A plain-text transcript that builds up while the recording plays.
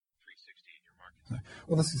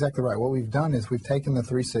Well, that's exactly right. What we've done is we've taken the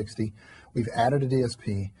 360, we've added a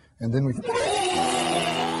DSP, and then we've...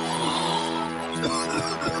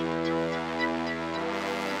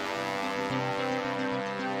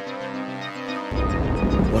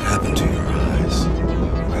 What happened to your eyes?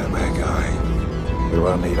 Bad guy. We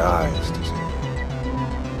will need eyes to see.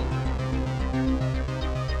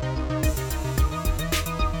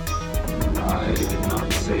 I did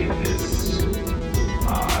not say this. I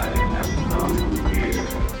am not here.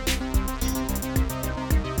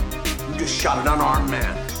 You just shot an unarmed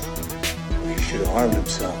man. He should have harmed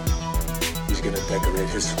himself. He's gonna decorate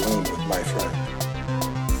his saloon with my friend.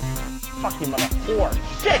 Fucking mother whore.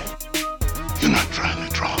 Shit! You're not trying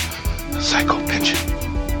to draw a psycho pension.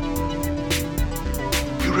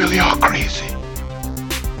 You really are crazy.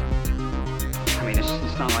 I mean,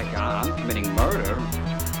 it's not like I'm committing murder.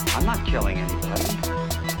 I'm not killing anybody.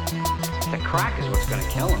 The crack is what's gonna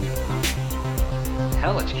kill him.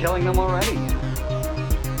 Hell, it's killing them already.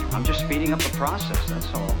 I'm just speeding up the process,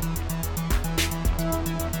 that's all.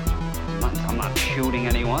 I'm not shooting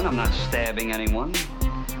anyone. I'm not stabbing anyone.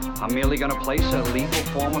 I'm merely gonna place a lethal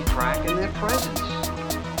form of crack in their presence.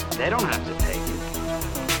 They don't have to take it.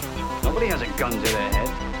 Nobody has a gun to their head.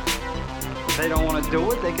 If they don't want to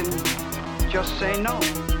do it, they can just say no.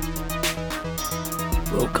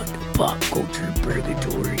 Welcome to Pop Culture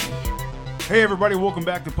Purgatory. Hey everybody, welcome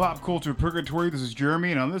back to Pop Culture Purgatory. This is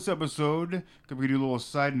Jeremy, and on this episode, we do a little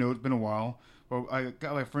side note. It's been a while. Well, I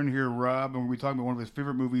got my friend here, Rob, and we'll be talking about one of his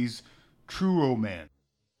favorite movies, True Romance.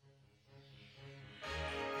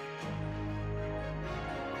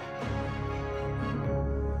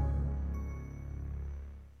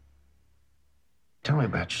 Tell me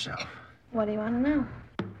about yourself. What do you want to know?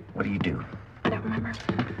 What do you do? I don't remember.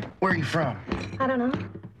 Where are you from? I don't know.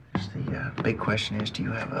 The big question is, do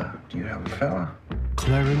you have a fella?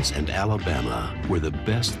 Clarence and Alabama were the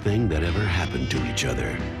best thing that ever happened to each other.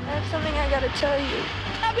 I have something I gotta tell you.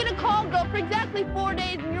 I've been a call girl for exactly 4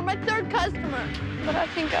 days, and you're my third customer. But I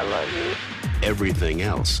think I love you. Everything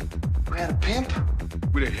else. We had a pimp?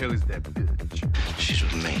 Who the hell is that bitch? She's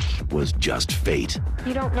with me. Was just fate.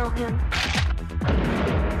 You don't know him.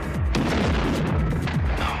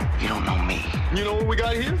 No, you don't know me. You know what we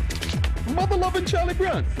got here? Mother-loving Charlie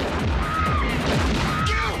Brown.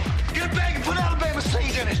 Get a bag and put Alabama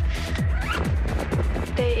seeds in it.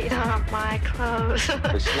 They are my clothes.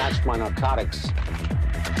 They snatched my narcotics.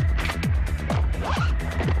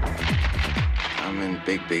 I'm in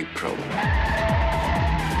big trouble.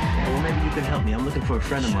 Well, maybe you can help me. I'm looking for a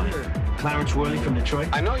friend of mine. Clarence Worley from Detroit.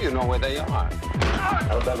 I know you know where they are.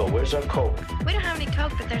 Alabama, where's our Coke? We don't have any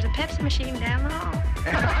Coke, but there's a Pepsi machine down the hall.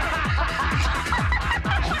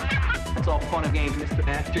 It's all fun and games, Mr.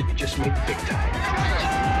 After you just made the big time.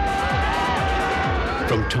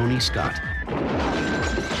 From Tony Scott.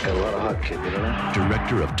 Got a lot of hot kid, you know?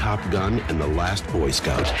 Director of Top Gun and The Last Boy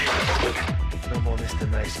Scout. No more Mr.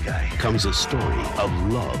 Nice Guy. Comes a story of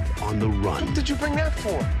love on the run. What did you bring that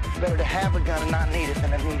for? Better to have a gun and not need it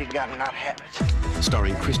than to need a gun and not have it.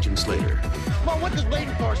 Starring Christian Slater. Well, what is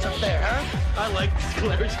waiting for us up there, huh? I like this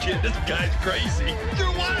Clarence kid. This guy's crazy.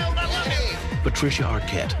 You're wild, I love him. Patricia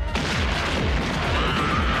Arquette.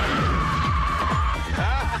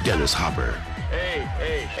 Dennis Hopper.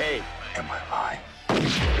 Hey. Am I lying?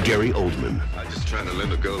 Gary Oldman. I'm just trying to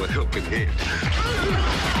lend a girl a helping hand.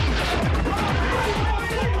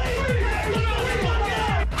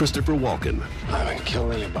 Christopher Walken. I haven't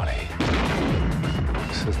killed anybody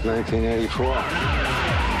since 1984.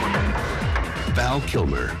 Val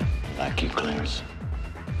Kilmer. Like you, Clarence.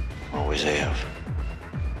 Always have.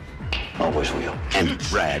 Always will. And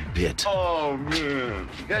Brad Pitt. Oh, man.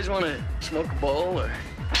 You guys want to smoke a bowl, or?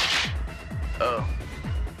 Oh.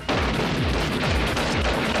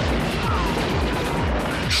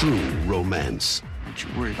 True Romance. Don't you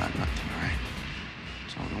worry about nothing, all right?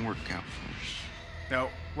 It's all gonna work out for us. Now,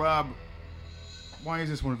 Rob, why is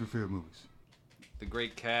this one of your favorite movies? The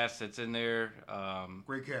great cast that's in there.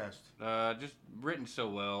 Great cast. Just written so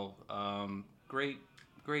well. Great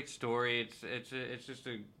story. It's just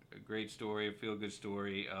a great story, a feel-good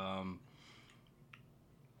story.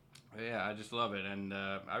 Yeah, I just love it, and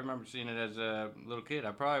I remember seeing it as a little kid.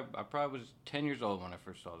 I probably was 10 years old when I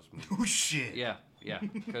first saw this movie. Oh shit! Yeah,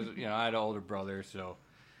 because I had an older brother, so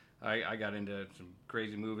I got into some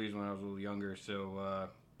crazy movies when I was a little younger. So,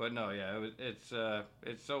 but no, yeah, it's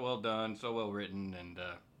so well done, so well written, and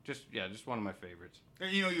just one of my favorites.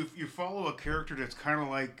 And, you follow a character that's kind of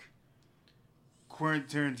like Quentin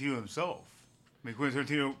Tarantino himself. I mean, Quentin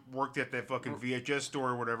Tarantino worked at that fucking VHS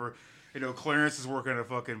store or whatever. Clarence is working at a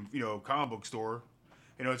fucking, comic book store.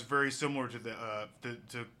 It's very similar to the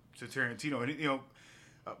to to Tarantino. And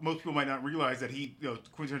most people might not realize that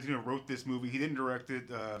Quentin Tarantino wrote this movie. He didn't direct it.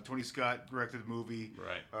 Tony Scott directed the movie.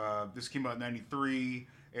 Right. This came out in '93.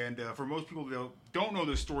 And for most people that don't know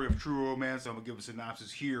the story of True Romance, I'm gonna give a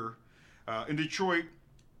synopsis here. In Detroit,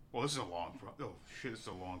 well, this is a long. This is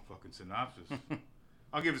a long fucking synopsis.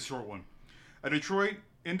 I'll give it a short one.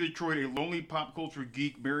 In Detroit, a lonely pop culture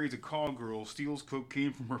geek marries a call girl, steals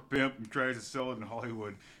cocaine from her pimp, and tries to sell it in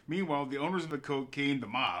Hollywood. Meanwhile, the owners of the cocaine, the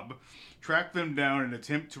mob, track them down and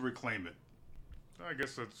attempt to reclaim it. I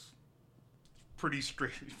guess that's pretty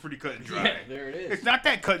straight, pretty cut and dry. Yeah, there it is. It's not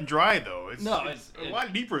that cut and dry though. It's a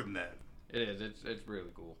lot deeper than that. It is. It's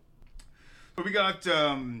really cool. But we got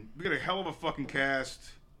a hell of a fucking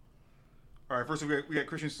cast. All right, first we got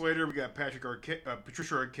Christian Slater, we got Patricia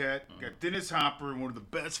Arquette, we got Dennis Hopper in one of the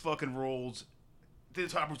best fucking roles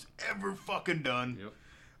Dennis Hopper's ever fucking done.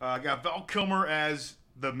 Yep. Got Val Kilmer as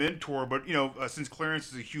the mentor, but since Clarence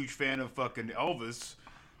is a huge fan of fucking Elvis,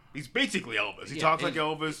 he's basically Elvis. He talks like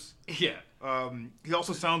Elvis. Yeah. He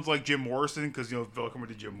also sounds like Jim Morrison because Val Kilmer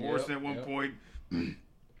did Jim Morrison at one point.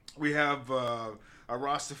 We have a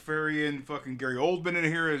Rastafarian fucking Gary Oldman in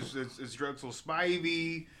here as Drexel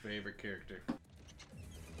Spivey. Favorite character.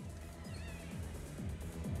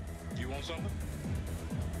 You want something?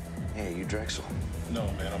 Hey, you Drexel? No,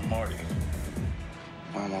 man, I'm Marty.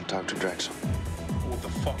 I want to talk to Drexel. What the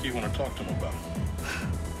fuck you want to talk to him about?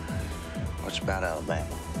 What's about Alabama?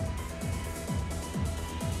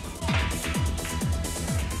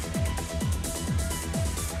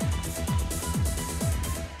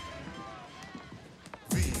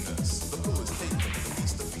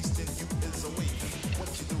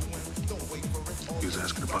 He was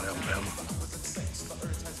asking about Alabama.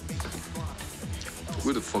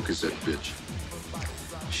 Where the fuck is that bitch?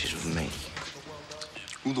 She's with me.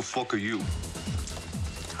 Who the fuck are you?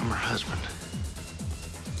 I'm her husband.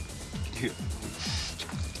 Yeah.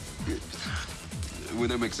 Well,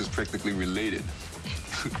 that makes us practically related.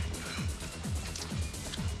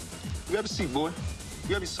 You have a seat, boy.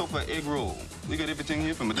 You have yourself an egg roll. We got everything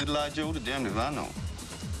here from a little eye Joe to damn if I know.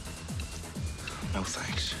 No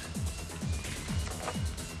thanks.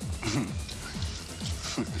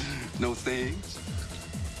 No thanks?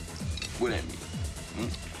 What that mean?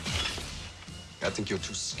 I think you're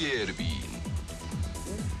too scared to be eaten.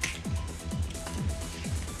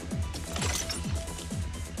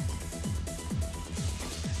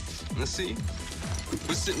 Let's see.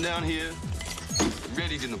 We're sitting down here,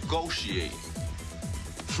 ready to negotiate.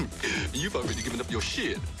 You've already given up your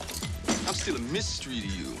shit. I'm still a mystery to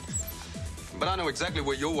you. But I know exactly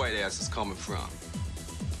where your white ass is coming from.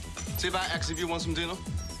 See, if I ask if you want some dinner,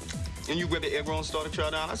 and you grab the egg roll and start to try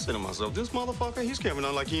down, I say to myself, this motherfucker, he's carrying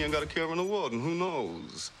on like he ain't got a care in the world, and who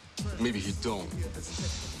knows? Maybe he don't.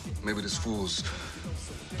 Maybe this fool's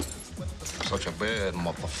such a bad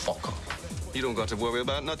motherfucker. He don't got to worry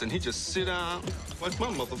about nothing. He just sit down, watch my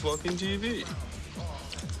motherfucking TV.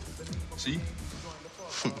 See?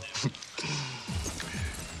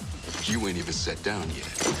 You ain't even sat down yet.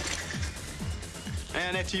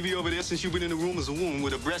 And that TV over there, since you've been in the room, is a woman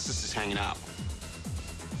with her breasts is hanging out.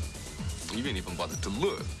 You ain't even bothered to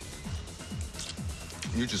look.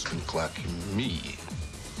 You just been clocking me.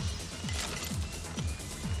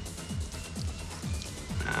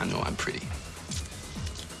 I know I'm pretty,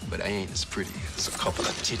 but I ain't as pretty as a couple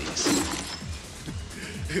of titties.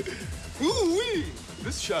 Ooh-wee!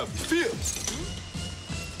 This shot fierce.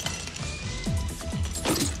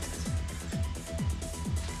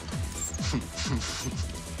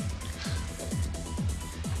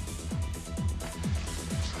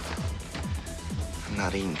 I'm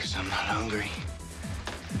not eating because I'm not hungry.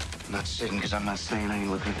 I'm not sitting because I'm not saying I ain't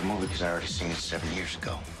looking at the movie because I already seen it 7 years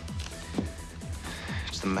ago.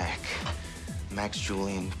 It's the Mac. Max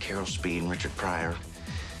Julian, Carol Speed, and Richard Pryor.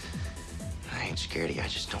 I ain't scared of you, I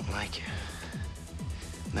just don't like you.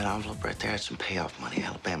 And that envelope right there, that's some payoff money.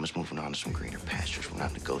 Alabama's moving on to some greener pastures. We're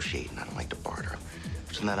not negotiating. I don't like to barter.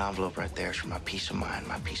 What's in that envelope right there is for my peace of mind.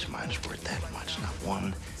 My peace of mind is worth that much, not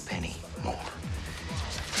 1 penny more.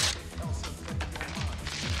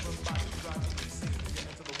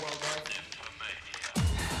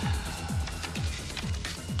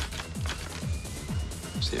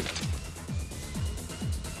 It's empty.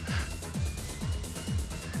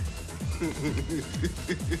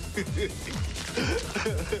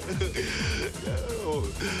 Yo,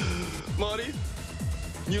 Marty,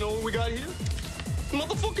 you know what we got here?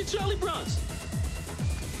 Motherfucking Charlie Bronson.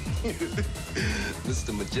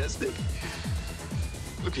 Mr. Majestic.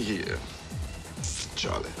 Look at here,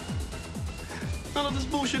 Charlie. None of this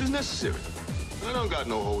bullshit is necessary. I don't got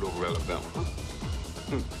no hold over Alabama.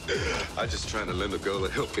 I'm just trying to lend a girl a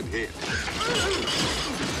helping hand.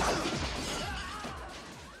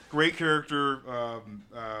 Great character.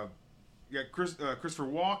 Christopher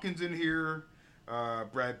Walken's in here.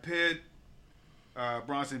 Brad Pitt.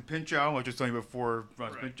 Bronson Pinchot, I was just telling you before.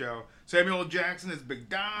 Bronson Pinchot. Samuel L. Jackson is Big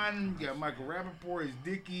Don. You got Michael Rappaport is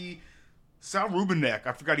Dickie. Sal Rubinek,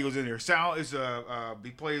 I forgot he was in there. Sal is he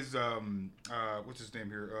plays what's his name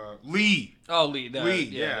here? Lee. Oh, Lee. Lee,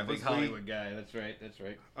 the big Hollywood guy. That's right.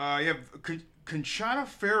 You have Conchata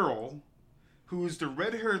Farrell, who's the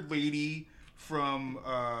red-haired lady from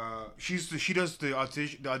she does the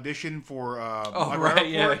audition for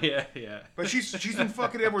yeah. But she's in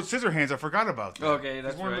fucking Edward Scissorhands. I forgot about that. Okay,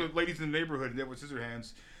 that's she's one of the ladies in the neighborhood in Edward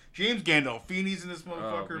Scissorhands. James Gandolfini's in this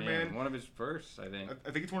motherfucker, man. One of his first, I think.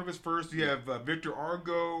 I think it's one of his first. You have Victor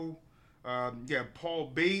Argo. You have Paul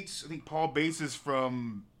Bates. I think Paul Bates is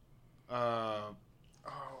from Coming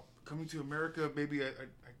to America. Maybe I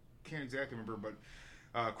can't exactly remember, but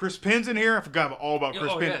Chris Penn's in here. I forgot all about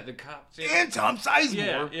Chris Penn. Yeah, the cops. Yeah. And Tom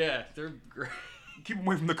Sizemore. Yeah, they're great. Keep him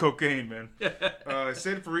away from the cocaine, man.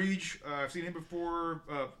 Sid Farige, I've seen him before.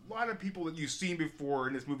 A lot of people that you've seen before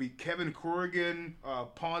in this movie. Kevin Corrigan,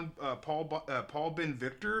 Paul Ben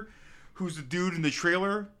Victor, who's the dude in the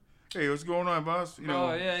trailer. Hey, what's going on, boss? You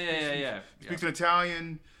know, yeah. Speaks in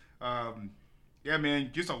Italian. Yeah,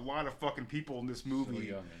 man, just a lot of fucking people in this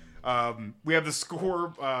movie. So young, we have the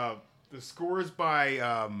score. The score is by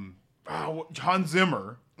Hans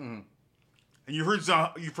Zimmer. Mm. And you've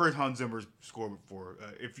heard Hans Zimmer's score before.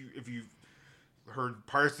 If you've heard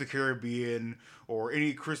Pirates of the Caribbean or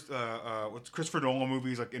any Christopher Nolan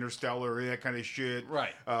movies like Interstellar or that kind of shit.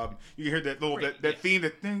 Right. You can hear that little that theme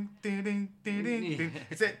that ding ding ding ding ding.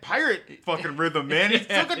 It's that pirate fucking rhythm, man. He's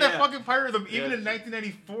still got that fucking pirate rhythm even in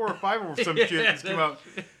 1994 or 5 or some shit that came out.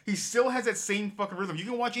 He still has that same fucking rhythm. You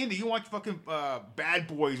can watch Indie. You can watch fucking Bad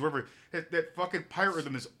Boys, wherever. That fucking pirate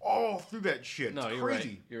rhythm is all through that shit. No, it's you're crazy.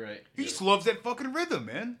 right. You're right. He just loves that fucking rhythm,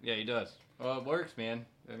 man. Yeah, he does. Well, it works, man.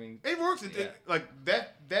 I mean, it works. Like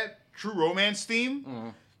that True Romance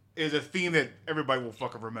theme is a theme that everybody will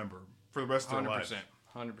fucking remember for the rest of their lives.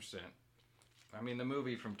 100%. I mean, the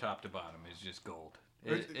movie from top to bottom is just gold.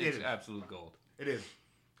 It's absolute gold. It is.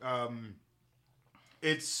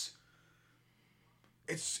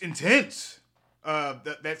 It's intense.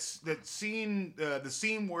 That scene, the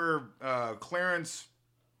scene where Clarence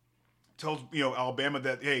tells Alabama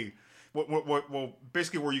that, hey, well,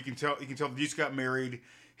 basically where you can tell they just got married.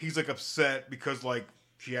 He's like upset because like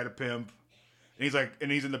she had a pimp,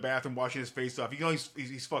 and he's in the bathroom washing his face off.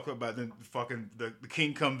 He's fucked up about it. Then fucking the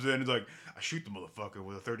king comes in and is like, I shoot the motherfucker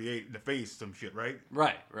with a 38 in the face, some shit, right?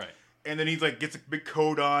 Right. And then he's like gets a big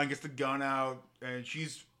coat on, gets the gun out, and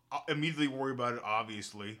she's immediately worried about it,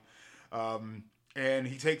 obviously. And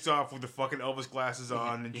he takes off with the fucking Elvis glasses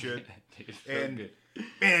on and shit.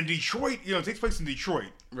 And Detroit, it takes place in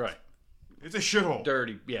Detroit. Right. It's a shithole.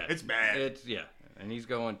 Dirty, yeah. It's bad. And he's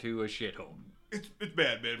going to a shithole. It's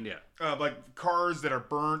bad, man. Yeah. Like cars that are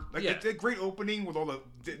burnt. Like it's a great opening with all the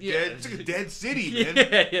dead. It's like a dead city, man.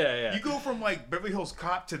 Yeah. You go from like Beverly Hills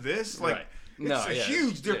Cop to this, like right. it's a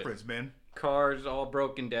huge difference, man. Cars all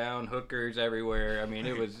broken down, hookers everywhere. I mean,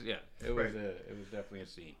 it was it was definitely a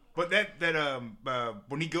scene. But that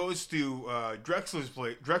when he goes to Drexel's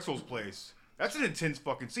place, that's an intense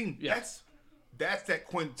fucking scene. Yeah. That's that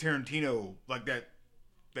Quentin Tarantino, like that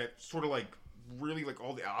sort of like really like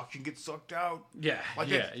all the oxygen gets sucked out. Yeah, like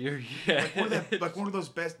like one of those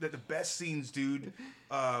the best scenes, dude.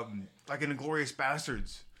 Like in Inglourious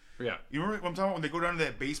Bastards. Yeah, you remember what I'm talking about when they go down to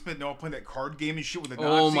that basement and they're all playing that card game and shit with the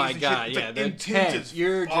Nazis. Oh my god, shit. Yeah, like the tense.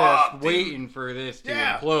 You're just waiting for this to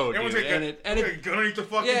implode, dude. And it underneath the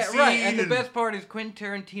fucking scene. Right. And the best part is Quentin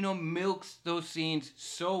Tarantino milks those scenes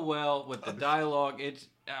so well with the dialogue. It's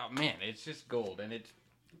it's just gold, and it's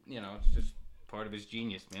just part of his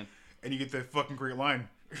genius, man. And you get that fucking great line.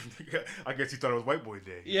 I guess he thought it was White Boy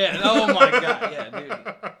Day. Yeah. Oh my god. Yeah, dude.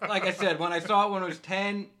 Like I said, when I saw it when I was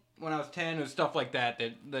 10, it was stuff like that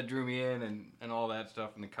drew me in, and all that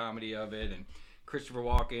stuff, and the comedy of it, and Christopher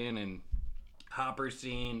Walken and Hopper's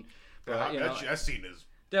scene. That scene is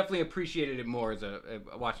definitely appreciated it more as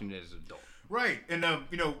watching it as an adult. Right, and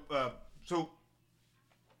so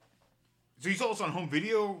you saw this on home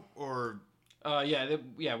video or? We had the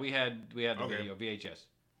video VHS.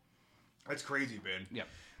 That's crazy, man. Yeah.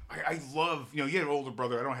 I love, you had an older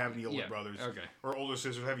brother. I don't have any older brothers. Okay. Or older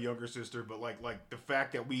sisters. I have a younger sister. But, like the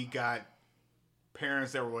fact that we got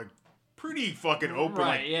parents that were, like, pretty fucking open.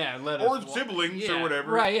 Right, like, or siblings or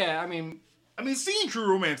whatever. Right, yeah. I mean, I mean, seeing True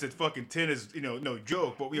Romance at fucking 10 is, no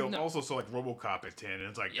joke, but we also saw, like, RoboCop at 10, and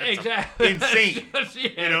it's like, that's exactly. insane. That's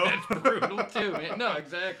brutal, too, man. No,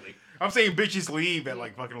 exactly. I'm saying bitches leave at,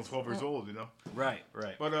 like, fucking 12 years old, Right.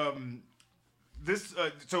 But,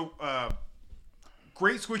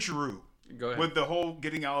 great switcheroo. Go ahead. With the whole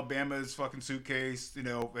getting Alabama's fucking suitcase,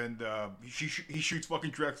 and he shoots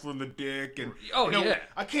fucking Drexler in the dick, and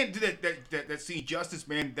I can't do that scene justice,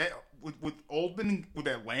 man. That with Oldman with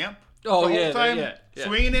that lamp, the whole time,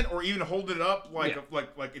 swinging it or even holding it up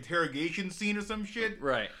like interrogation scene or some shit,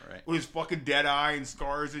 right, with his fucking dead eye and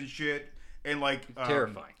scars and shit, and like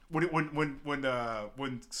terrifying.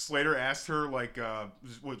 When Slater asked her like,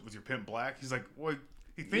 was your pimp black? He's like, what?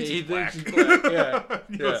 He thinks he's black. Yeah.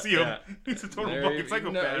 You don't see him. He's a total fucking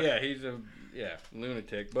psychopath. He's a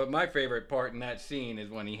lunatic. But my favorite part in that scene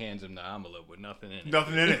is when he hands him the envelope with nothing in it.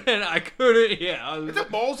 Nothing in it. And I couldn't. It's a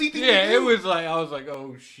ballsy thing. Yeah, to do. it was like I was like,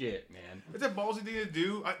 oh shit, man. It's a ballsy thing to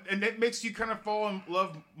do, and that makes you kind of fall in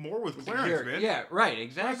love more with Clarence, man. Yeah, right,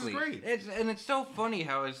 exactly. Clarence is great. It's so funny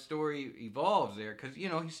how his story evolves there, because he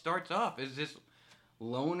starts off as this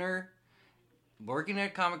loner working at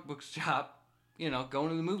a comic book shop. Going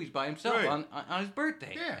to the movies by himself on his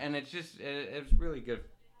birthday. Yeah. And it's just, it's really good,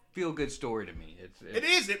 feel-good story to me. It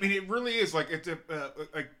is. I mean, it really is. Like, it's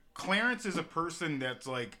like Clarence is a person that's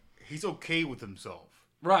like, he's okay with himself.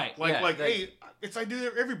 Right. Hey, I do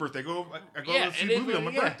that every birthday. I go to see a movie on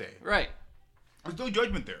my birthday. Right. There's no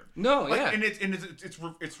judgment there. No, And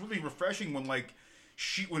it's really refreshing when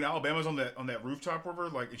when Alabama's on that rooftop with her,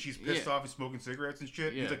 and she's pissed off and smoking cigarettes and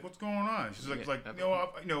shit. Yeah. He's like, "What's going on?" She's like,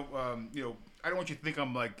 I don't want you to think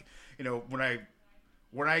I'm like,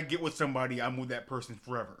 when I get with somebody, I'm with that person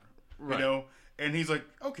forever. Right. And he's like,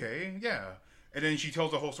 okay, yeah. And then she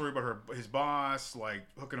tells the whole story about his boss, like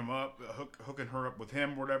hooking her up with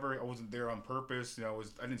him or whatever. I wasn't there on purpose.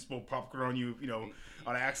 I didn't spill popcorn on you,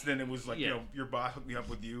 on accident. It was like, your boss hooked me up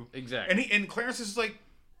with you. Exactly. And Clarence is like,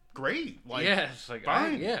 great. It's like,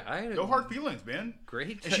 fine. No hard feelings, man.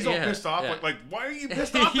 Great. And she's all pissed off. Like, why are you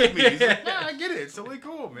pissed off at me? He's like, yeah, I get it. It's totally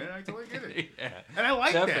cool, man. I totally get it. Yeah. And I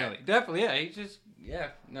like that. Definitely, yeah. He just,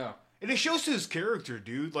 no. And it shows to his character,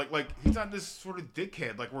 dude. Like he's not this sort of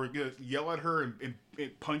dickhead. Like, we're gonna yell at her and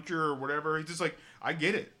punch her or whatever. He's just like, I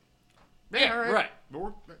get it. Yeah, right.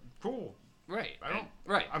 We're cool. Right.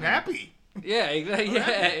 I'm happy. Yeah, exactly.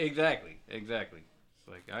 Yeah, exactly. It's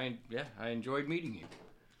like I enjoyed meeting you.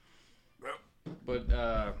 But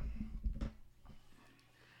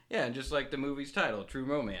and just like the movie's title, True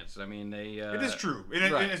Romance. I mean, it is true, in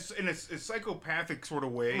a psychopathic sort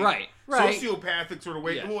of way, right? Sociopathic sort of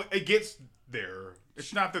way. Yeah. Well, it gets there.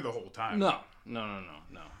 It's not there the whole time. No.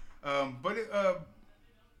 But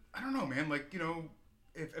I don't know, man. Like,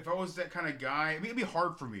 if I was that kind of guy, I mean, it'd be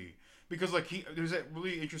hard for me because there's that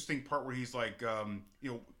really interesting part where he's like,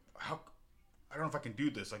 how I don't know if I can do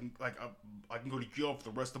this. I can go to jail for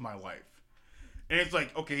the rest of my life. And it's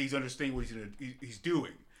like, okay, he's understanding what he's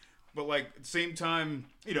doing, but at the same time,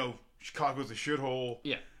 Chicago's a shithole.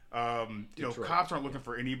 Yeah. Cops aren't looking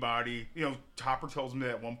for anybody. Topper tells him that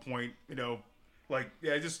at one point. I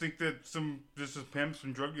just think that some pimps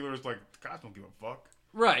and drug dealers, the cops don't give a fuck.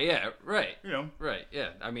 Right. Yeah. Right. Right. Yeah.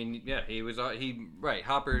 I mean, yeah. He was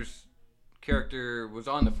Hopper's character was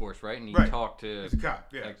on the force, right? And he talked to he's a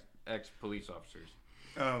cop, ex police officers.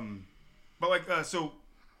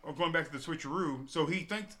 Going back to the switcheroo, so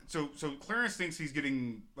Clarence thinks he's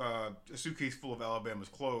getting a suitcase full of Alabama's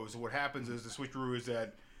clothes. So what happens is the switcheroo is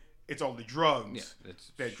that it's all the drugs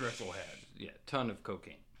that Drexel had. Yeah, ton of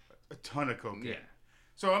cocaine. A ton of cocaine. Yeah.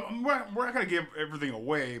 So we're not gonna give everything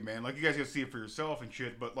away, man. You guys gotta see it for yourself and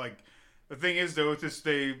shit. But the thing is, though,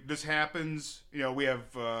 this happens. We have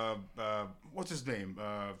what's his name?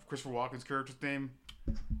 Christopher Walken's character's name.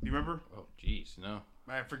 Do you remember? Oh, jeez, no.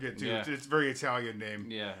 I forget too. Yeah. It's a very Italian name.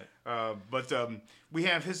 Yeah. But we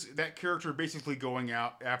have that character basically going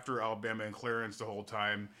out after Alabama and Clarence the whole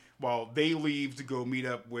time, while they leave to go meet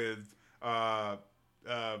up with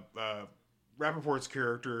Rappaport's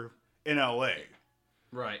character in L.A.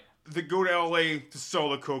 Right. They go to L.A. to sell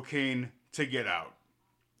the cocaine to get out,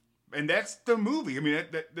 and that's the movie. I mean,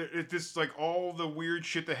 it's just all the weird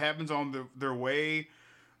shit that happens on their way.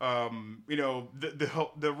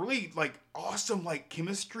 The really awesome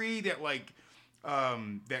chemistry that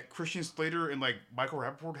that Christian Slater and Michael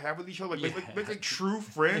Rappaport have with each other, like true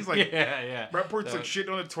friends. Rappaport's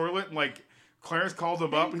shitting on the toilet and Clarence calls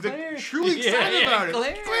him up and he's truly excited about it.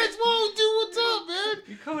 Clarence, whoa, dude, what's up, man?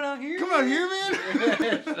 You coming out here? Come out here,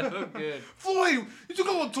 man. So good. Floyd, you took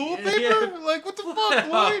all the toilet paper? What the fuck,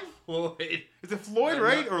 Floyd? Floyd. Is it Floyd,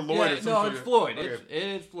 right? Or Lloyd? Yeah, or some no, sort it's of- Floyd. Okay. It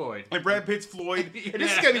is Floyd. And Brad Pitt's Floyd. And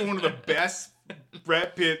this is gotta be one of the best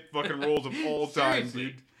Brad Pitt fucking roles of all time, Seriously.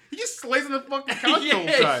 dude. He just slays on the fucking couch Yeah, the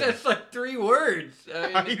whole time. it's just like 3 words.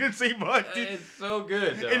 I He didn't say much, dude. It's so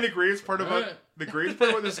good. Though. And the greatest part about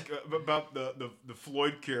this about the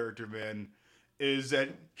Floyd character, man, is that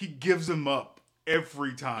he gives him up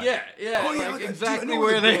every time. Yeah, Oh, yeah, like I exactly know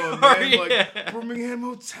where they're they going, are. man. Yeah. Like Birmingham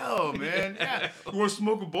Hotel, man. Yeah. You want to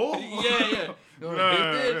smoke a bowl? Yeah. You wanna No,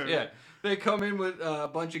 hit this? no, no. Yeah. They come in with a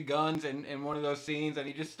bunch of guns in one of those scenes, and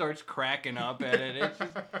he just starts cracking up at it.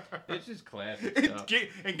 It's just classic stuff.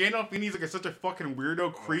 And Gandolfini's like such a fucking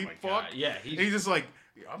weirdo creep fuck. Yeah, And he's just like,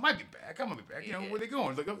 I might be back. I'm gonna be back. You know, where they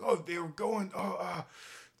going? It's like, oh, they were going.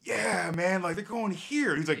 Yeah, man. Like they're going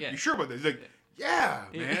here. And he's like, you sure about that? He's like, yeah,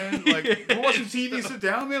 man. Like, you watch some TV and sit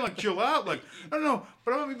down, man. Like, chill out. Like, I don't know,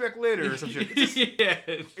 but I'm gonna be back later or some shit.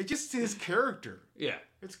 It's just his character. Yeah,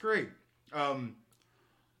 it's great.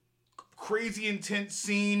 Crazy intense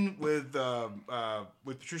scene with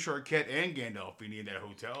Patricia Arquette and Gandolfini in that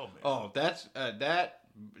hotel, man. Oh, that's that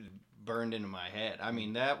burned into my head. I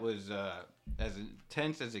mean, that was as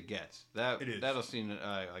intense as it gets. It is. That'll scene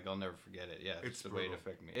like I'll never forget it. Yeah, it's the way it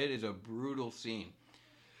affected me. It is a brutal scene.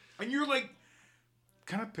 And you're like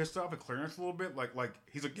kind of pissed off at Clarence a little bit. Like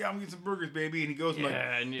he's like, yeah, I'm getting some burgers, baby, and he goes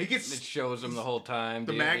and he gets it shows him the whole time.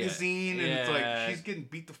 the dude. magazine, Yeah. and it's like Yeah. she's getting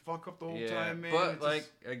beat the fuck up the whole time, man. But It's like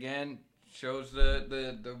again, shows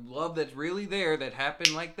the love that's really there that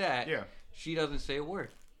happened like that. Yeah. She doesn't say a word.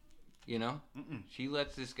 You know? She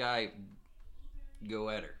lets this guy go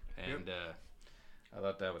at her. And I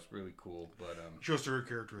thought that was really cool. But shows her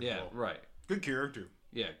character as well. Right. Good character.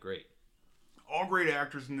 Yeah, great. All great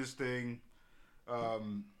actors in this thing.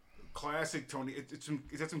 Classic Tony. It's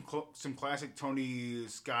got some classic Tony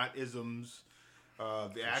Scott isms.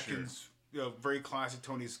 The Atkins, very classic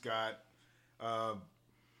Tony Scott.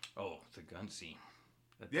 The gun scene.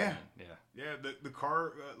 Yeah. Yeah. The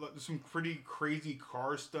car. There's some pretty crazy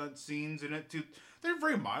car stunt scenes in it too. They're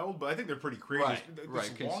very mild, but I think they're pretty crazy.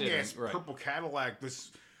 Right. This long ass purple Cadillac.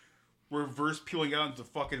 This reverse peeling out into the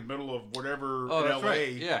fucking middle of whatever in that's LA.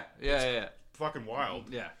 right. Yeah. It's fucking wild.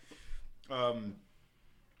 Yeah.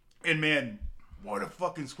 And man, what a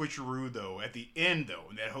fucking switcheroo though! At the end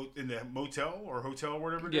though, in that motel or hotel,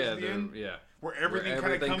 whatever it is at the end, where everything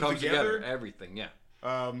kind of comes together. Everything, yeah.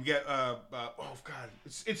 Oh god,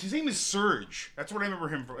 his name is Serge. That's what I remember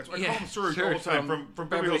him from. That's what I call him Serge all the time from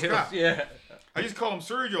Beverly Hills Cop. Yeah. I just call him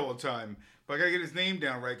Serge all the time, but I gotta get his name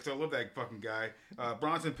down right because I love that fucking guy.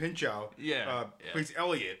 Bronson Pinchot. Plays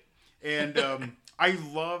Elliot, and I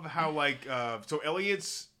love how so Elliot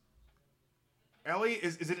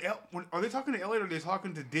is it? Are they talking to Elliot or are they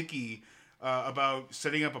talking to Dickie about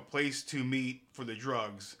setting up a place to meet for the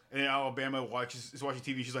drugs? And in Alabama is watching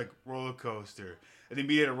TV. She's like roller coaster, and they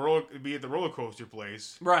meet at the roller coaster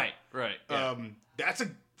place. Right. Yeah.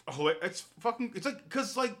 It's fucking. It's like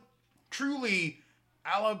because truly,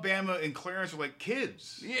 Alabama and Clarence are like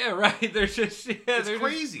kids. Yeah, right. They're just it's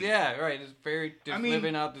crazy. Right. It's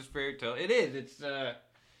living out this fairy tale. It is.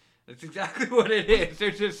 It's exactly what it is.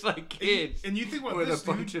 They're just like kids. And you think about with this, a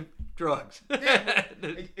bunch of drugs.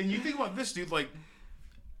 And you think about this, dude. Like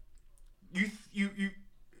you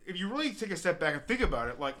if you really take a step back and think about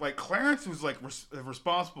it, like Clarence was like a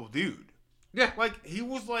responsible dude. Yeah. Like he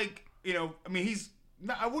was like, I mean, he's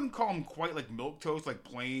not, I wouldn't call him quite like milquetoast, like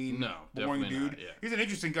plain boring dude. Not, yeah. He's an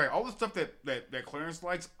interesting guy. All the stuff that Clarence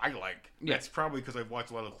likes, I like. Yeah. That's probably because I've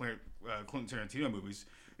watched a lot of Quentin Tarantino movies,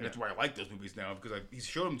 and that's why I like those movies now because he's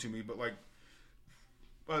showed them to me. But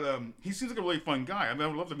he seems like a really fun guy. I mean, I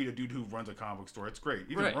would love to meet a dude who runs a comic book store. It's great.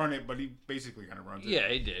 He didn't run it, but he basically kind of runs it. Yeah,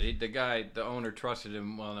 he did. The owner trusted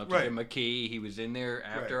him well enough to give him a key. He was in there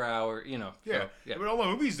after hour, Yeah. So, yeah. But all the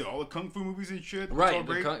movies, though, all the kung fu movies and shit. Right. All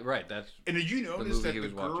great. That's. And did you notice that the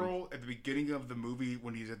girl girl at the beginning of the movie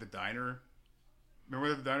when he's at the diner?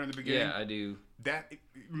 Remember the diner in the beginning? Yeah, I do.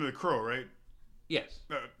 Remember the crow, right? Yes.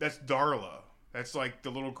 That's Darla. That's like the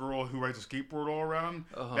little girl who rides a skateboard all around.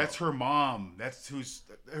 Uh-huh. That's her mom. That's who's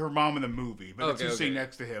her mom in the movie. But that's who's sitting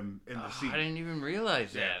next to him in the scene. I didn't even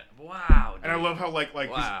realize that. Wow. Dude. And I love how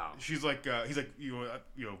wow. she's like he's like you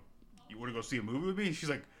want to go see a movie with me? She's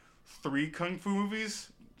like 3 kung fu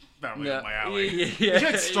movies. Not really up my alley. She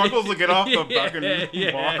like struggles to get off the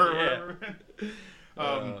fucking bar or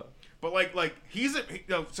whatever. But like he's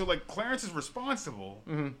so like Clarence is responsible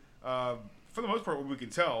for the most part, what we can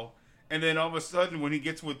tell. And then all of a sudden, when he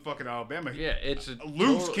gets with fucking Alabama, it's a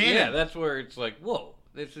loose cannon. Yeah, that's where it's like, whoa.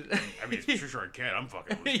 This is. I mean, it's Patricia Arquette. I'm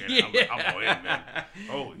fucking loose cannon. I'm all in, man.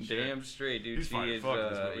 Holy shit. Damn straight, dude. He's she is,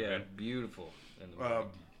 movie, man. beautiful. In the movie.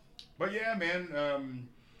 But yeah, man.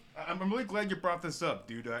 I'm really glad you brought this up,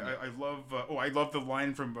 dude. I love. I love the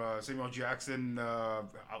line from Samuel Jackson.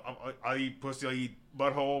 I'll eat pussy, I'll eat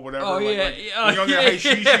butthole, whatever. Oh like, yeah, like, oh, you know, yeah,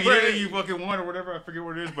 anything right. you fucking want or whatever. I forget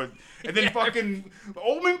what it is, but and then fucking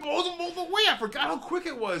Oldman blows them both away. I forgot how quick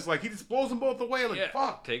it was. Like he just blows them both away. Like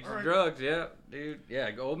fuck, takes all the right. drugs. Yeah, dude.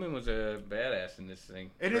 Yeah, Goldman was a badass in this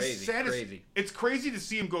thing. It crazy, is sad. crazy. It's crazy to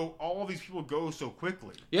see him go. All these people go so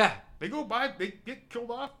quickly. Yeah, they go by. They get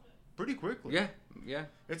killed off pretty quickly. Yeah, yeah.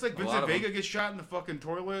 It's like A lot Vincent of Vega them. gets shot in the fucking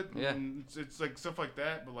toilet. Yeah. And it's like stuff like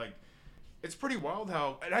that. But like, it's pretty wild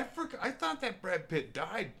how. And I thought that Brad Pitt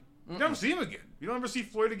died. You don't see him again. You don't ever see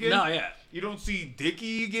Floyd again. No, yeah. You don't see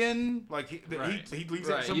Dickie again. Like he leaves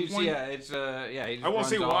at some point. Yeah, it's yeah. He just I won't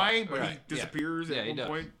say runs off. why, but Right, he disappears yeah. at he one does.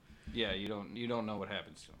 point. Yeah, you don't know what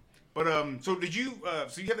happens to him. But so did you?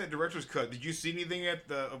 So you have that director's cut. Did you see anything at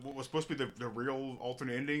what was supposed to be the real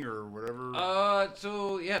alternate ending or whatever?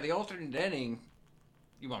 So yeah, the alternate ending.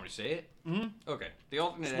 You want me to say it? Mm-hmm. Okay. The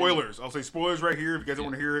alternate spoilers. I'll say spoilers right here. If you guys don't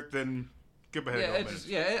want to hear it, then skip ahead. Yeah, a couple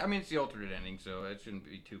minutes. I mean it's the alternate ending, so it shouldn't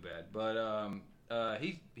be too bad. But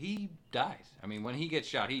he dies. I mean, when he gets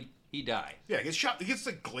shot, he dies. Yeah, he gets shot. He gets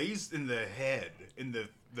like glazed in the head in the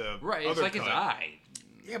right. Other It's like cut. his eye.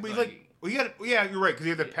 Yeah, but he's like. Well, yeah, you're right because he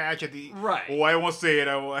had the patch at the. Right. Oh, I won't say it.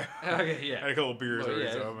 Okay, yeah. I had a couple beers Well,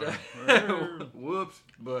 already. yeah, So whoops.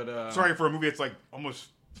 But sorry for a movie that's like almost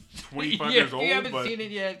 25 yeah, years old. If you haven't but seen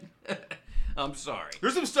it yet, I'm sorry.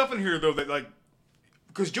 There's some stuff in here though that like,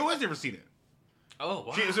 because Joe has never seen it. Oh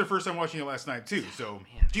wow. It was her first time watching it last night too, so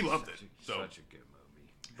she loved it. Such a good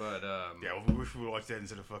movie. But yeah, well, we wish we would watch that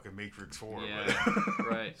instead of fucking Matrix 4. Yeah,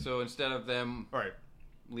 right. So instead of them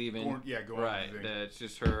leaving, go on right, with the thing. it's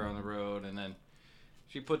just her on the road, and then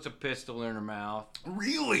she puts a pistol in her mouth.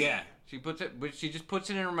 Really? Yeah. She puts it, but she just puts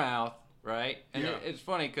it in her mouth, right? And Yeah. it's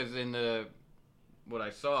funny because in the what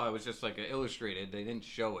I saw, it was just like illustrated. They didn't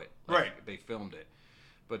show it. Like, Right. They filmed it,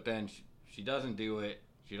 but then she doesn't do it.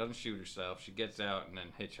 She doesn't shoot herself. She gets out and then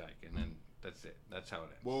hitchhike, and then that's it. That's how it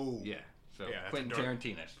ends. Whoa. Yeah. So Yeah, that's Quentin a dark-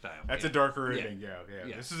 Tarantino style. That's yeah. a darker Yeah. ending. Yeah.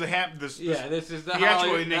 Yeah. This is this is the actual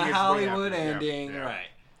Hollywood, ending. the is what Hollywood happens. ending, Yeah. right?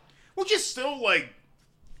 Which is still like,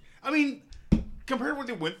 I mean, compared to what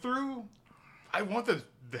they went through, I want to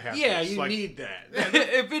have. Yeah, this. you like, need that.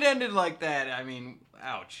 If it ended like that, I mean,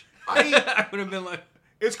 ouch. I would have been like,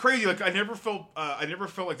 it's crazy. Like I never felt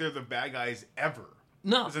like they're the bad guys ever.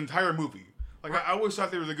 No. This entire movie. Like I always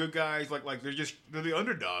thought they were the good guys. Like they're the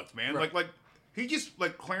underdogs, man. Right. Like he just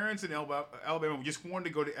like Clarence in Alabama just wanted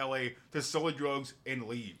to go to L.A. to sell the drugs and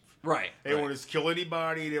leave. Right. They didn't want to kill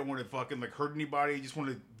anybody. They didn't want to fucking like hurt anybody. They just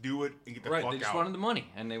wanted to do it and get the right. fuck They just out. wanted the money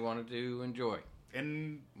and they wanted to enjoy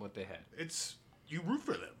And what they had. it's you root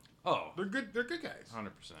for them. Oh, They're good. They're good guys. 100%.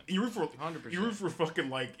 You root for 100%. You root for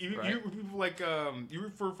fucking like you Right. you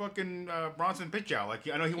root for fucking Bronson Pinchot. Like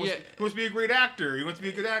I know he wants Yeah. he wants to be a great actor. He wants to be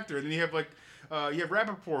a good actor. And then you have like you have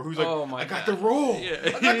Rappaport who's like Oh my I got God. the role. Yeah.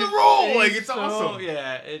 I got the role. Like it's so, awesome.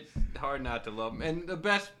 Yeah, it's hard not to love him. And the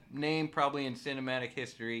best name probably in cinematic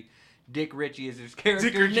history, Dick Ritchie is his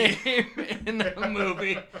character name in the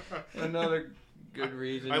movie. Another good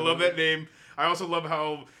reason. I love that name. I also love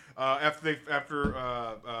how after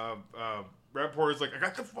Rappaport is like, I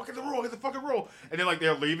got the fucking role, and then like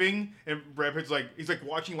they're leaving, and Brad Pitt's like, he's like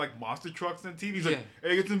watching like monster trucks on TV. He's like,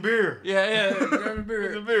 hey, get some beer. Yeah, grab a beer.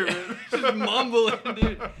 Get some beer, man. Just mumbling,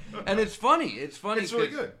 dude. And it's funny. It's funny. It's really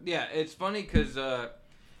 'cause- good. Yeah, it's funny because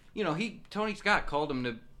Tony Scott called him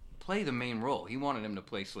to play the main role. He wanted him to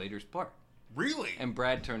play Slater's part. Really? And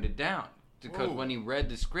Brad turned it down because Whoa. when he read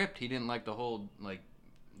the script, he didn't like the whole like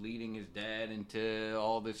leading his dad into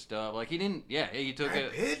all this stuff. Like he didn't. Yeah, he took Brad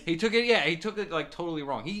it. Pitt? He took it. Yeah, he took it like totally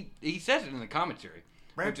wrong. He says it in the commentary.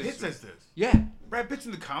 Brad which Pitt is- says this. Yeah. Brad Pitt's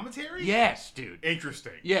in the commentary. Yes, dude.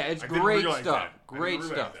 Interesting. Yeah, it's I didn't great realize stuff. that. I didn't Great realize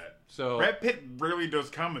stuff. that. So Brad Pitt rarely does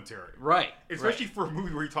commentary. Right. Especially for a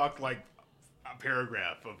movie where he talked like a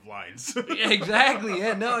paragraph of lines. Yeah, exactly.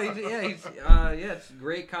 Yeah, no, it's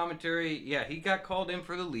great commentary. Yeah, he got called in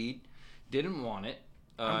for the lead, didn't want it.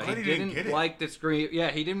 I'm glad he he didn't didn't get it. like the screen.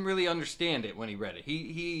 Yeah, he didn't really understand it when he read it.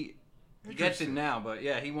 He gets it Interesting. now, but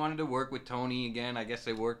yeah, he wanted to work with Tony again. I guess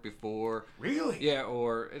they worked before. Really? Yeah,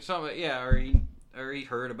 or something. Yeah, or he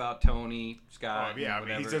heard about Tony Scott. Oh, yeah, and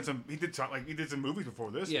I mean, whatever. he did some movies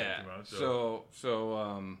before this. Yeah. Came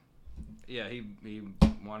out, Yeah, he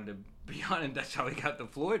wanted to be on it. That's how he got the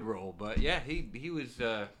Floyd role. But yeah, he was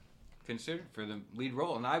considered for the lead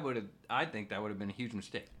role, and I think that would have been a huge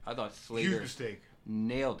mistake. I thought Slater Huge mistake.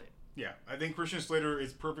 nailed it. Yeah, I think Christian Slater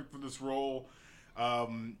is perfect for this role.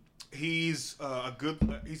 He's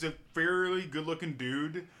a fairly good-looking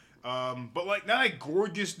dude. But like not a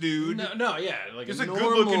gorgeous dude. No, yeah, like just a a normal,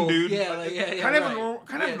 good-looking dude. Yeah, kind of right.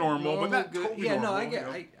 kind of normal, but not good. totally Yeah, normal.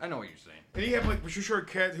 no, I know what you're saying. And you have like Patricia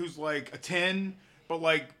Arquette, who's like a 10, but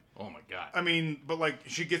like. Oh my god. I mean, but like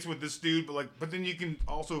she gets with this dude, but then you can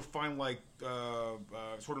also find like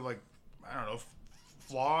sort of like I don't know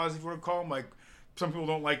flaws if you want to call them. Like some people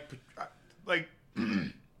don't like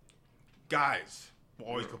guys will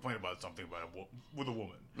always complain about something with a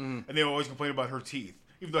woman, and they always complain about her teeth,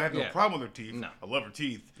 even though I have no problem with her teeth. No. I love her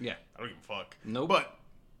teeth. Yeah, I don't give a fuck. No, but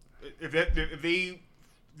if they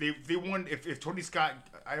want if Tony Scott,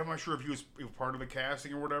 I'm not sure if he was part of the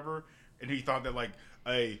casting or whatever, and he thought that like.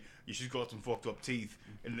 Hey, she's got some fucked up teeth,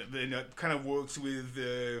 and then that kind of works with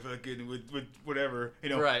fucking with whatever, you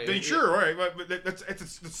know. Right. Then sure, all right, but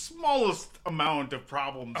it's the smallest amount of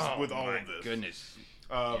problems with all of this. Goodness.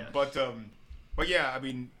 Yes. But yeah, I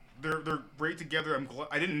mean, they're great together. I'm glad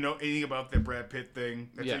I didn't know anything about that Brad Pitt thing.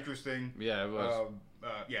 That's interesting. Yeah, it was.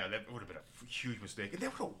 Yeah, that would have been a huge mistake, and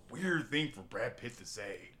that was a weird thing for Brad Pitt to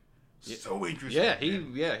say. So interesting.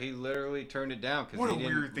 Yeah, he literally turned it down because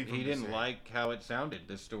he didn't like how it sounded.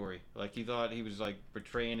 This story, like he thought he was like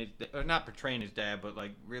portraying not portraying his dad, but like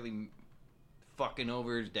really fucking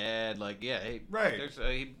over his dad. Like, yeah, right.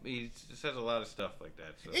 He says a lot of stuff like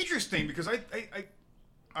that. So. Interesting because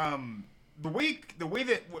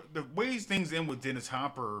the ways things end with Dennis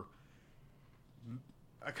Hopper,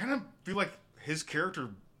 I kind of feel like his character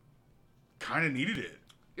kind of needed it.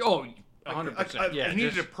 Oh. 100%. Yeah, I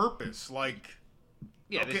needed a purpose. Like,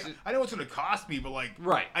 yeah, okay, I know it's going to cost me, but like,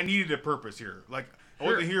 right. I needed a purpose here. Like, I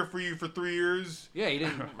wasn't here for you for 3 years. Yeah, he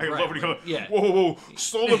didn't. I love when he goes, yeah. Whoa,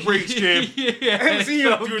 slow the brakes, kid. I haven't seen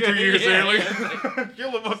you in 2 or 3 years, man. Like,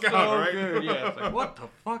 chill the fuck out, right? Good. Yeah, it's like, what the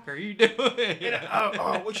fuck are you doing?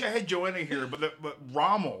 I wish I had Joanna here, but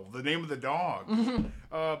Rommel, the name of the dog,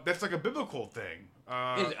 that's like a biblical thing.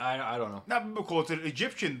 I don't know. Not biblical. It's an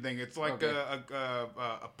Egyptian thing. It's like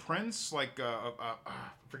a prince, like I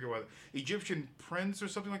forget what Egyptian prince or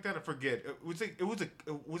something like that. I forget. It was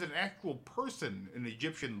an actual person in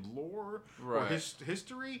Egyptian lore or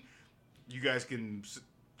history. You guys can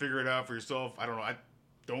figure it out for yourself. I don't know.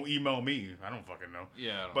 Don't email me. I don't fucking know.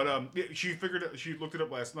 Yeah. She figured it. She looked it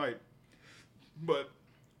up last night. But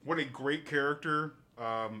what a great character.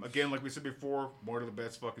 Again, like we said before, one of the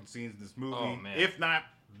best fucking scenes in this movie, if not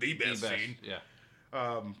the best scene. Yeah.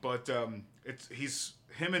 He's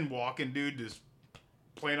him and Walken, dude, just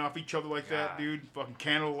playing off each other like that, dude. Fucking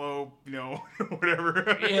cantaloupe, you know,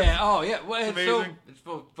 whatever. Yeah. Oh, yeah. Well, it's amazing. It's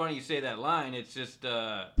so funny you say that line. It's just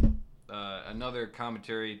another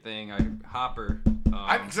commentary thing. Hopper.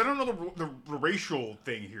 Because I don't know the racial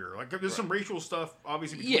thing here. Like, there's some racial stuff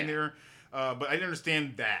obviously between there, but I didn't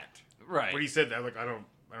understand that. Right. When he said that, like, I don't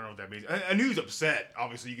know what that means. I knew he was upset.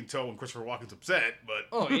 Obviously, you can tell when Christopher Walken's upset, but...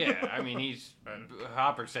 Oh, yeah. I mean,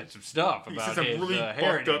 Hopper said some stuff about his really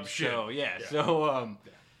heritage. Fucked up shit. So, yeah. So,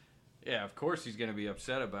 yeah, of course he's going to be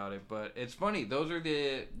upset about it. But it's funny. Those are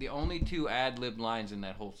the only 2 ad-lib lines in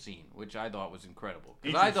that whole scene, which I thought was incredible.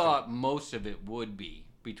 Because I thought most of it would be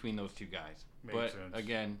between those 2 guys. Makes sense.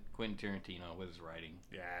 Again, Quentin Tarantino with his writing.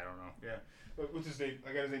 Yeah, I don't know. Yeah. What's his name?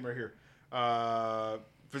 I got his name right here.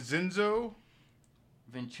 Vincenzo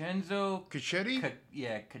Cacchetti?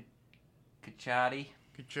 Cacciatti.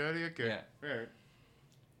 Cacciatti, okay. Yeah. All right.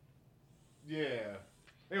 Yeah.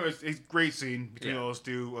 Anyways, it's a great scene between those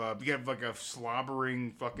two. You have like a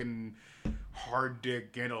slobbering fucking hard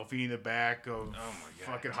dick Gandolfini in the back of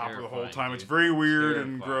fucking Hopper the whole time. Dude. It's very weird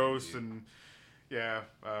and Terrifying, gross dude. and yeah.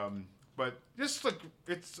 But just like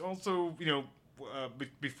it's also, you know,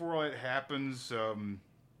 before all that happens,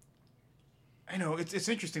 I know it's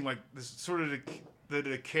interesting, like this sort of the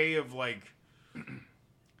decay of like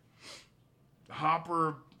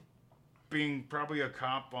Hopper being probably a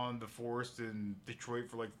cop on the force in Detroit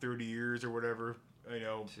for like 30 years or whatever. You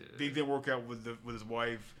know, things didn't work out with his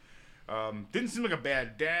wife. Didn't seem like a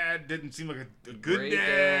bad dad. Didn't seem like a good Great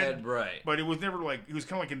dad. Right. But it was never like, he was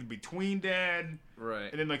kind of like in the between dad. Right.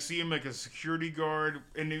 And then like see him like a security guard,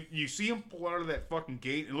 and you see him pull out of that fucking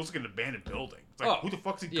gate, and it looks like an abandoned building. It's like, who the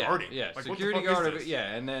fuck's he guarding? Yeah, like, security what the fuck guard. is this?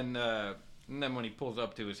 Yeah, and then when he pulls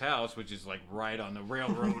up to his house, which is like right on the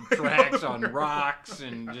railroad tracks on rocks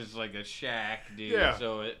and just like a shack, dude. Yeah.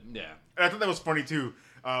 So And I thought that was funny too.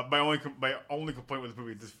 My only complaint with the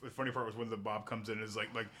movie, the funny part was when the Bob comes in and is like,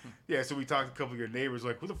 yeah, so we talked to a couple of your neighbors,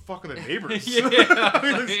 like, who the fuck are the neighbors?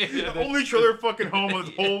 The only trailer fucking home on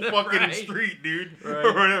this whole fucking street, dude,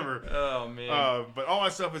 or whatever. Oh man. But all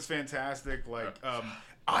that stuff is fantastic. Like,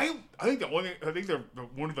 I think they're one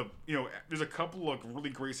of the, you know, there's a couple of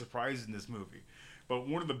really great surprises in this movie, but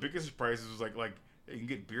one of the biggest surprises was like "Hey, you can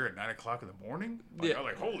get beer at 9:00 in the morning." Like, Yeah. I'm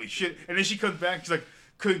like, "Holy shit!" And then she comes back. She's like,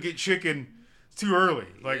 "Couldn't get chicken. It's too early.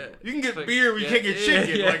 Like Yeah. you can get Like, beer, but you can't get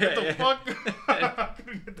chicken. yeah, like what the yeah. fuck? I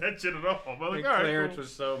couldn't get that shit at all." I'm like, And "All right, Clarence cool."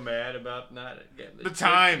 was so mad about not getting The chicken.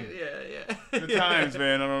 time. Yeah. The times,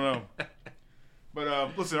 man. I don't know.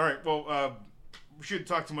 But listen, all right. Well, we shouldn't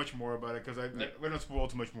talk too much more about it because we don't spoil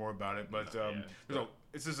too much more about it. But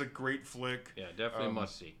it's just a great flick. Yeah, definitely a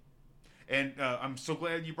must see. And I'm so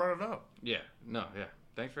glad you brought it up. Yeah. No. Yeah.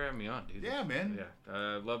 Thanks for having me on, dude. Yeah, man. Yeah.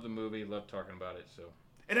 I love the movie. Love talking about it. So.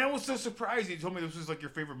 And I was so surprised you told me this was like your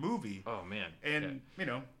favorite movie. Oh man. And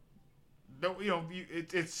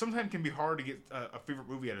it sometimes can be hard to get a favorite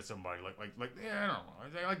movie out of somebody. Like yeah, I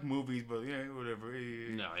don't know. I like movies, but yeah, whatever.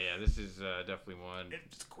 No, yeah, this is definitely one.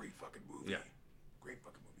 It's a great fucking movie. Yeah. Great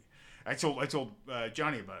fucking movie. I told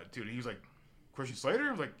Johnny about it too, and he was like, "Christian Slater?"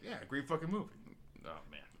 I was like, "Yeah, great fucking movie." Oh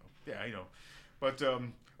man. Yeah, But all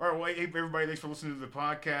right, well, hey, everybody, thanks for listening to the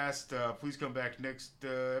podcast. Please come back next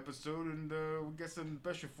episode, and we'll get something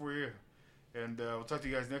special for you. And we'll talk to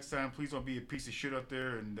you guys next time. Please don't be a piece of shit out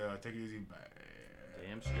there, and take it easy. Bye.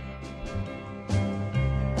 Damn straight.